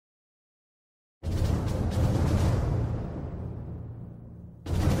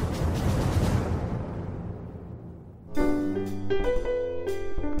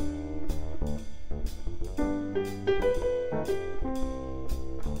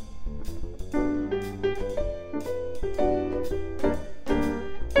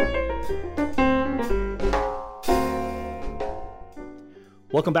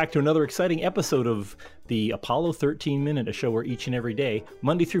Welcome back to another exciting episode of the Apollo 13 Minute, a show where each and every day,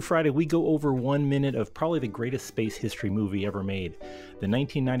 Monday through Friday, we go over 1 minute of probably the greatest space history movie ever made, the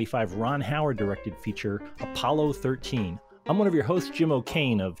 1995 Ron Howard directed feature, Apollo 13. I'm one of your hosts, Jim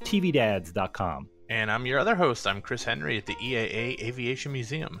O'Kane of TVDads.com. And I'm your other host. I'm Chris Henry at the EAA Aviation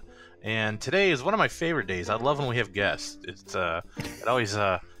Museum. And today is one of my favorite days. I love when we have guests. It always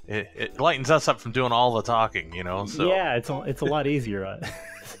it lightens us up from doing all the talking, you know. So yeah, it's a lot easier. And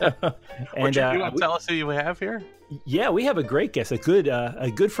you want to tell us who you have here? Yeah, we have a great guest, a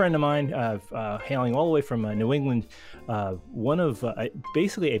good friend of mine, hailing all the way from New England, one of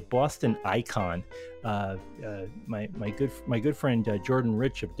basically a Boston icon. My good friend Jordan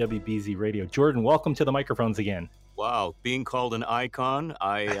Rich of WBZ Radio. Jordan, welcome to the microphones again. Wow, being called an icon,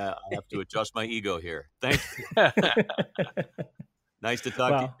 I have to adjust my ego here. Thanks. Nice to talk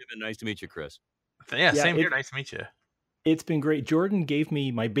to you, Jim, and nice to meet you, Chris. Yeah, same here. Nice to meet you. It's been great. Jordan gave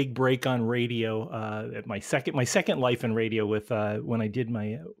me my big break on radio, my second life in radio with when I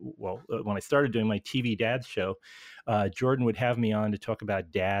started doing my TV Dads show. Jordan would have me on to talk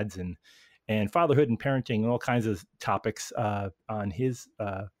about dads and fatherhood and parenting and all kinds of topics on his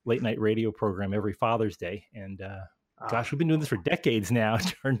late night radio program every Father's Day. And gosh, we've been doing this for decades now,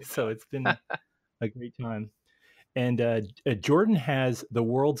 Jordan. So it's been a great time. And Jordan has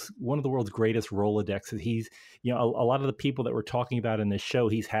one of the world's greatest Rolodexes. He's, a lot of the people that we're talking about in this show,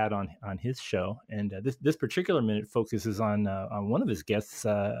 he's had on his show. And this particular minute focuses on one of his guests,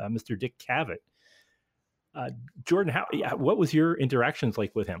 Mr. Dick Cavett. Jordan, what was your interactions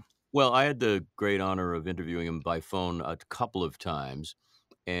like with him? Well, I had the great honor of interviewing him by phone a couple of times,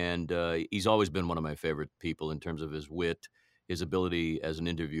 and he's always been one of my favorite people in terms of his wit, his ability as an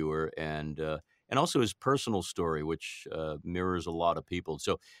interviewer, and also his personal story, which mirrors a lot of people.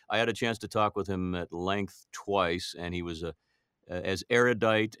 So I had a chance to talk with him at length twice, and he was as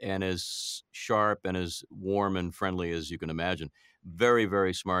erudite and as sharp and as warm and friendly as you can imagine. Very,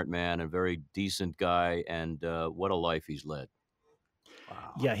 very smart man, a very decent guy, and what a life he's led.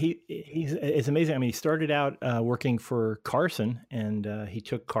 Wow. Yeah, it's amazing. I mean, he started out working for Carson, and he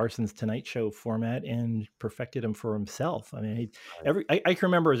took Carson's Tonight Show format and perfected him for himself. I mean, I can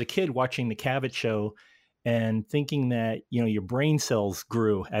remember as a kid watching the Cavett Show and thinking that your brain cells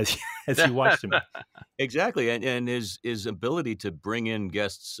grew as you watched him. Exactly, and his ability to bring in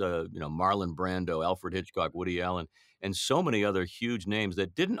guests, Marlon Brando, Alfred Hitchcock, Woody Allen, and so many other huge names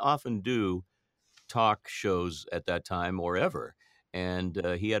that didn't often do talk shows at that time or ever. And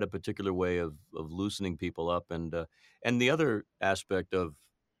he had a particular way of loosening people up. And the other aspect of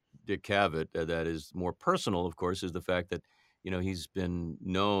Dick Cavett that is more personal, of course, is the fact that, he's been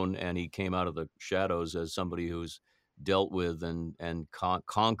known and he came out of the shadows as somebody who's dealt with and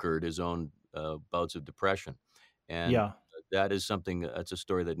conquered his own bouts of depression. And that is that's a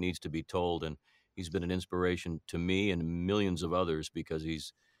story that needs to be told. And he's been an inspiration to me and millions of others because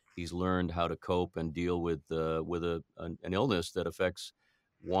he's learned how to cope and deal with an illness that affects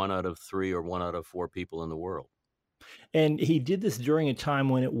 1 out of 3 or 1 out of 4 people in the world. And he did this during a time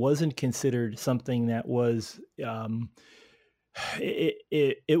when it wasn't considered something that was,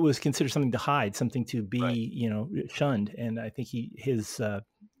 it was considered something to hide, something to be, shunned. And I think his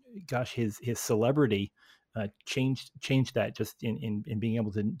celebrity changed that just in being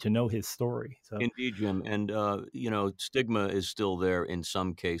able to know his story. So indeed, Jim, and stigma is still there in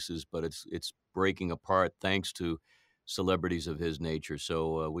some cases, but it's breaking apart thanks to celebrities of his nature.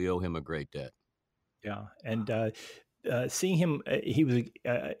 So we owe him a great debt. Yeah, and seeing him,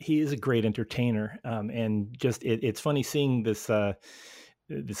 he is a great entertainer, and just it's funny seeing this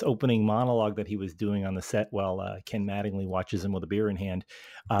opening monologue that he was doing on the set while Ken Mattingly watches him with a beer in hand.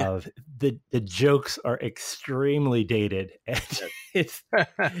 The jokes are extremely dated.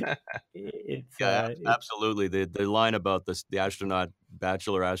 Absolutely. The line about the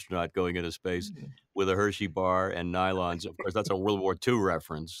bachelor astronaut going into space with a Hershey bar and nylons. Of course, that's a World War II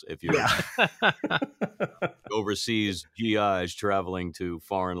reference. If you overseas GIs traveling to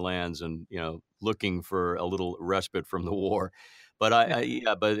foreign lands and looking for a little respite from the war. But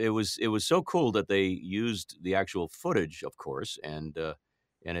but it was so cool that they used the actual footage, of course, and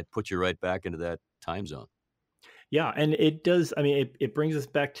it put you right back into that time zone. Yeah, and it does. I mean, it brings us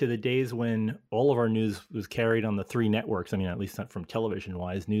back to the days when all of our news was carried on the three networks. I mean, at least not from television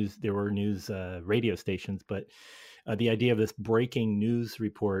wise. News there were news radio stations, but the idea of this breaking news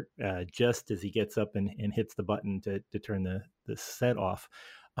report just as he gets up and hits the button to turn the set off.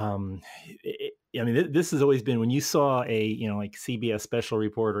 I mean, this has always been when you saw a like CBS special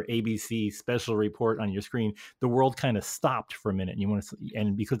report or ABC special report on your screen, the world kind of stopped for a minute, and you want to,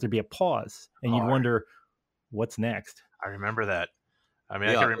 and because there'd be a pause, and you'd wonder what's next. I remember that. I mean,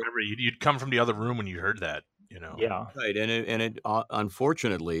 I Yeah, can remember you'd come from the other room when you heard that. You know. Yeah. right. And it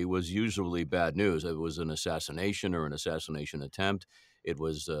unfortunately was usually bad news. It was an assassination or an assassination attempt. It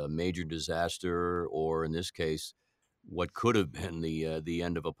was a major disaster, or in this case, what could have been the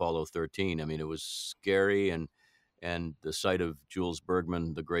end of Apollo 13. I mean, it was scary, and the sight of Jules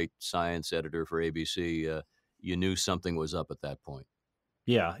Bergman, the great science editor for ABC, you knew something was up at that point.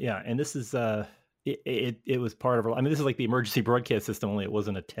 Yeah, yeah, and this is it was part of. I mean, this is like the emergency broadcast system, only it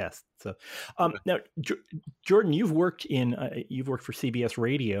wasn't a test. So, now, Jordan, you've worked for CBS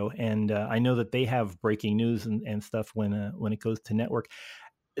Radio, and I know that they have breaking news and stuff when it goes to network.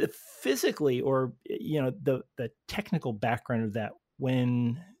 Physically, or the technical background of that,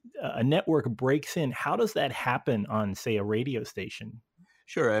 when a network breaks in, how does that happen on, say, a radio station?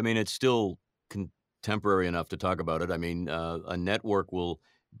 Sure. I mean, it's still contemporary enough to talk about it. I mean, a network will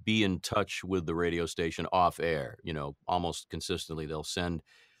be in touch with the radio station off air, almost consistently. They'll send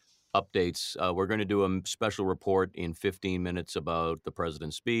updates. We're going to do a special report in 15 minutes about the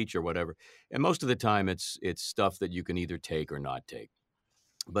president's speech or whatever. And most of the time, it's stuff that you can either take or not take.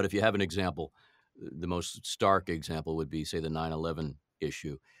 But if you have an example, the most stark example would be, say, the 9/11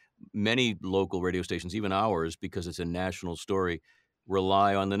 issue. Many local radio stations, even ours, because it's a national story,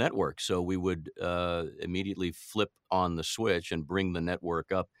 rely on the network. So we would immediately flip on the switch and bring the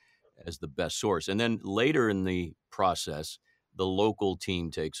network up as the best source. And then later in the process, the local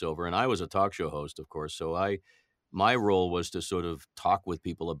team takes over. And I was a talk show host, of course, so my role was to sort of talk with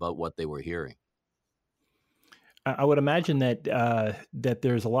people about what they were hearing. I would imagine that that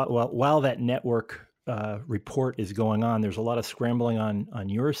there's a lot. Well, while that network report is going on, there's a lot of scrambling on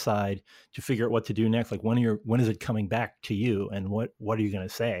your side to figure out what to do next. Like when is it coming back to you, and what are you going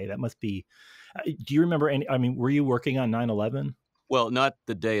to say? That must be. Do you remember any? I mean, were you working on 9/11? Well, not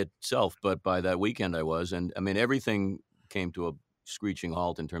the day itself, but by that weekend I was, and I mean everything came to a screeching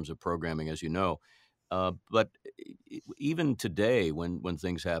halt in terms of programming, as you know. But even today, when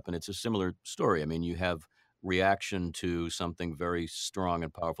things happen, it's a similar story. I mean, you have reaction to something very strong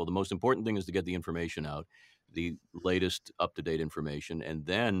and powerful. The most important thing is to get the information out, the latest up-to-date information, and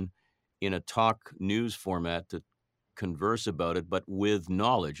then in a talk news format to converse about it, but with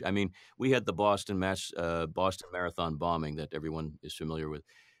knowledge. I mean, we had the Boston Marathon bombing that everyone is familiar with,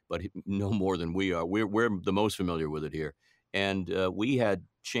 but no more than we are. We're the most familiar with it here. And we had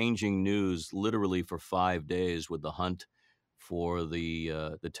changing news literally for 5 days with the hunt for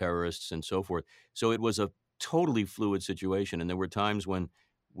the terrorists and so forth. So it was a totally fluid situation. And there were times when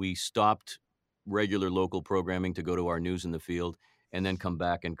we stopped regular local programming to go to our news in the field and then come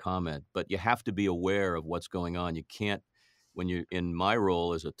back and comment. But you have to be aware of what's going on. You can't, when you're in my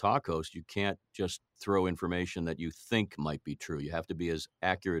role as a talk host, you can't just throw information that you think might be true. You have to be as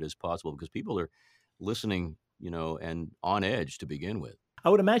accurate as possible because people are listening, and on edge to begin with. I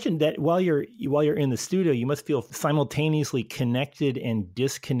would imagine that while you're in the studio, you must feel simultaneously connected and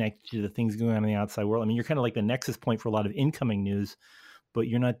disconnected to the things going on in the outside world. I mean, you're kind of like the nexus point for a lot of incoming news, but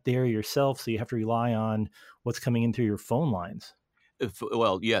you're not there yourself, so you have to rely on what's coming in through your phone lines.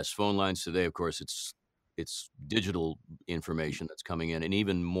 Well, yes, phone lines today, of course, it's digital information that's coming in, and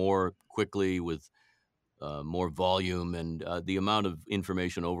even more quickly with more volume, and the amount of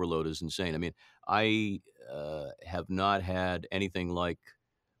information overload is insane. I mean, I have not had anything like,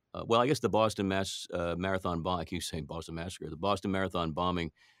 well, I guess the Boston Marathon bomb. I keep saying Boston Massacre. The Boston Marathon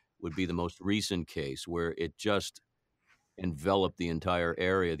bombing would be the most recent case where it just enveloped the entire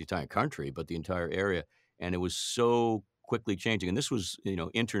area, the entire country, but the entire area, and it was so quickly changing. And this was,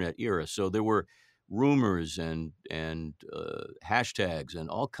 internet era, so there were rumors and hashtags and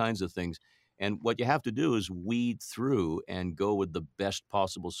all kinds of things. And what you have to do is weed through and go with the best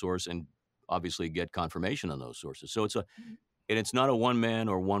possible source, and obviously get confirmation on those sources. So it's not a one man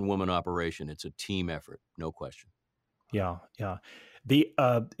or one woman operation. It's a team effort, no question. Yeah, yeah.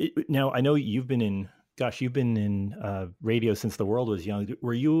 Now I know you've been in radio since the world was young.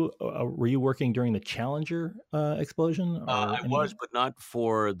 Were you working during the Challenger explosion? I was, but not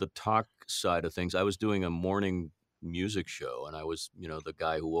for the talk side of things. I was doing a morning music show, and I was, the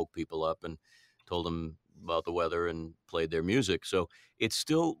guy who woke people up and told them about the weather and played their music. So it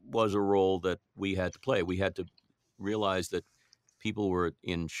still was a role that we had to play. We had to realized that people were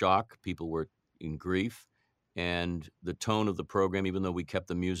in shock, people were in grief, and the tone of the program, even though we kept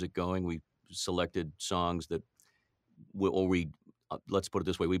the music going, we selected songs that, let's put it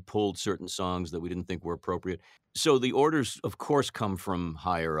this way, we pulled certain songs that we didn't think were appropriate. So the orders, of course, come from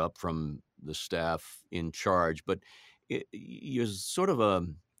higher up, from the staff in charge, but you're sort of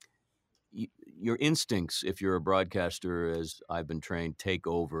your instincts, if you're a broadcaster, as I've been trained, take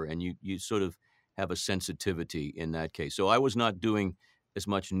over, and you sort of have a sensitivity in that case. So I was not doing as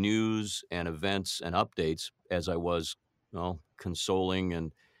much news and events and updates as I was,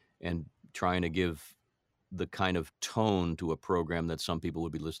 consoling and trying to give the kind of tone to a program that some people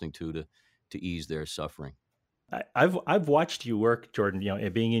would be listening to ease their suffering. I've watched you work, Jordan,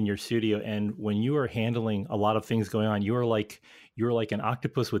 being in your studio, and when you are handling a lot of things going on, you're like an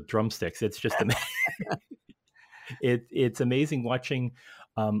octopus with drumsticks. It's just amazing. It's amazing watching.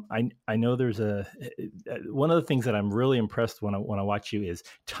 I know there's one of the things that I'm really impressed when I watch you is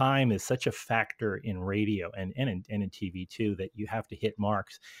time is such a factor in radio and in TV too, that you have to hit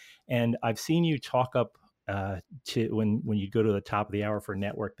marks. And I've seen you talk up to when you go to the top of the hour for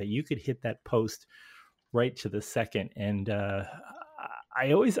network, that you could hit that post right to the second. And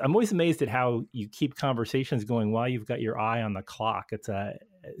I'm always amazed at how you keep conversations going while you've got your eye on the clock. It's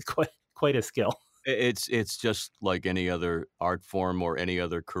quite a skill. It's just like any other art form or any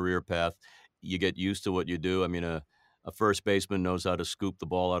other career path. You get used to what you do. I mean, a first baseman knows how to scoop the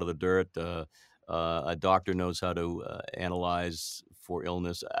ball out of the dirt. A doctor knows how to analyze for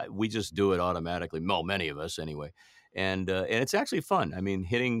illness. We just do it automatically. Well, many of us anyway. And it's actually fun. I mean,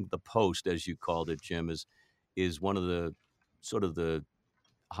 hitting the post, as you called it, Jim, is one of the sort of the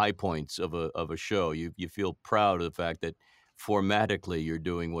high points of a show. You feel proud of the fact that formatically you're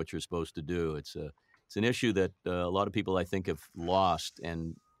doing what you're supposed to do. It's an issue that a lot of people, I think, have lost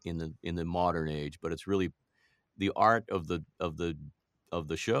and in the modern age. But it's really the art of the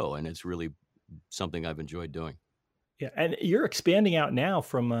show, and it's really something I've enjoyed doing. Yeah, and you're expanding out now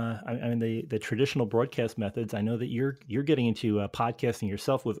from the traditional broadcast methods. I know that you're getting into podcasting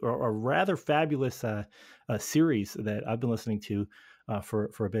yourself with a rather fabulous series that I've been listening to for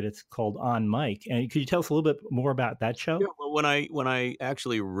a bit. It's called On Mic. And could you tell us a little bit more about that show? Yeah, well, when I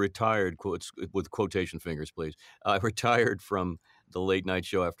actually retired, quotes with quotation fingers, please. I retired from the late night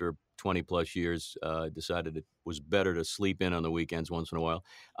show after 20 plus years. Decided it was better to sleep in on the weekends once in a while.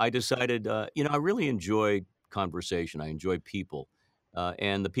 I decided, I really enjoy conversation. I enjoy people.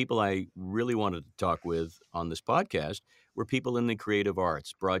 And the people I really wanted to talk with on this podcast were people in the creative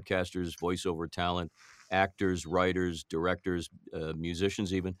arts, broadcasters, voiceover talent, actors, writers, directors,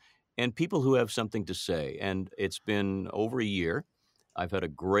 musicians even, and people who have something to say. And it's been over a year. I've had a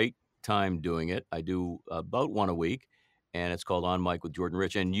great time doing it. I do about one a week, and it's called On Mic with Jordan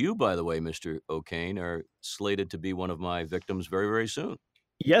Rich. And you, by the way, Mr. O'Kane, are slated to be one of my victims very, very soon.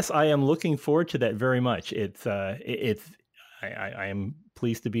 Yes, I am looking forward to that very much. I am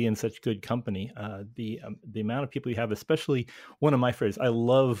pleased to be in such good company. The amount of people you have, especially one of my favorites. I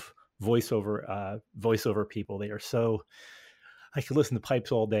love voiceover people. They are so. I could listen to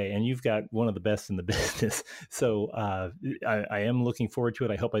Pipes all day, and you've got one of the best in the business. So I am looking forward to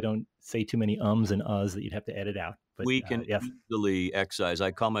it. I hope I don't say too many ums and uhs that you'd have to edit out. But we can easily excise. I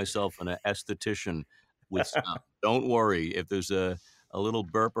call myself an esthetician with sound. Don't worry if there's a little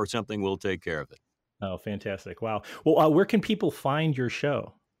burp or something, we'll take care of it. Oh, fantastic. Wow. Well, where can people find your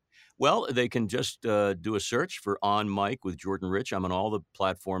show? Well, they can just do a search for On Mic with Jordan Rich. I'm on all the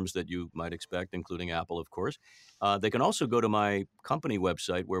platforms that you might expect, including Apple, of course. They can also go to my company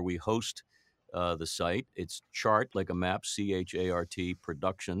website where we host the site. It's Chart, like a map, CHART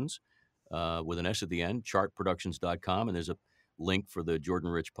Productions, with an S at the end, chartproductions.com. And there's a link for the Jordan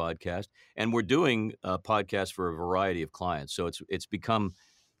Rich podcast. And we're doing podcasts for a variety of clients. So it's become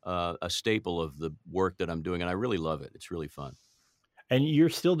a staple of the work that I'm doing. And I really love it. It's really fun. And you're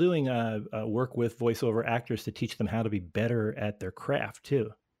still doing work with voiceover actors to teach them how to be better at their craft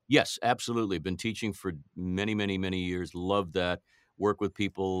too. Yes, absolutely. Been teaching for many, many, many years. Love that. Work with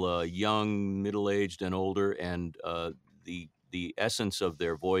people young, middle-aged, and older. And the essence of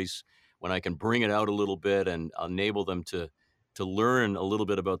their voice, when I can bring it out a little bit and enable them to learn a little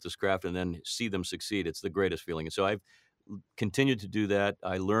bit about this craft and then see them succeed, it's the greatest feeling. And so I've continued to do that.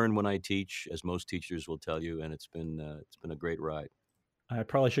 I learn when I teach, as most teachers will tell you, and it's been a great ride. I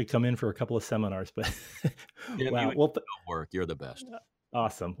probably should come in for a couple of seminars, but wow. Well, work. You're the best.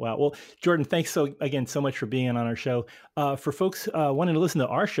 Awesome. Wow. Well, Jordan, thanks so much for being on our show. For folks wanting to listen to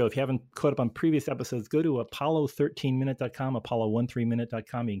our show, if you haven't caught up on previous episodes, go to apollo13minute.com,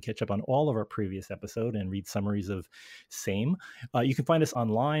 apollo13minute.com. You can catch up on all of our previous episodes and read summaries of same. You can find us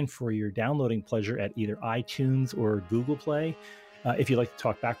online for your downloading pleasure at either iTunes or Google Play. If you'd like to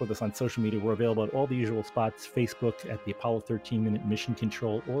talk back with us on social media, we're available at all the usual spots, Facebook at the Apollo 13 Minute Mission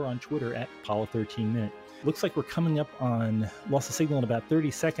Control, or on Twitter at Apollo 13 Minute. Looks like we're coming up on loss of signal in about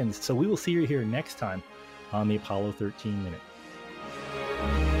 30 seconds, so we will see you here next time on the Apollo 13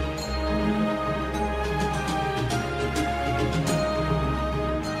 Minute.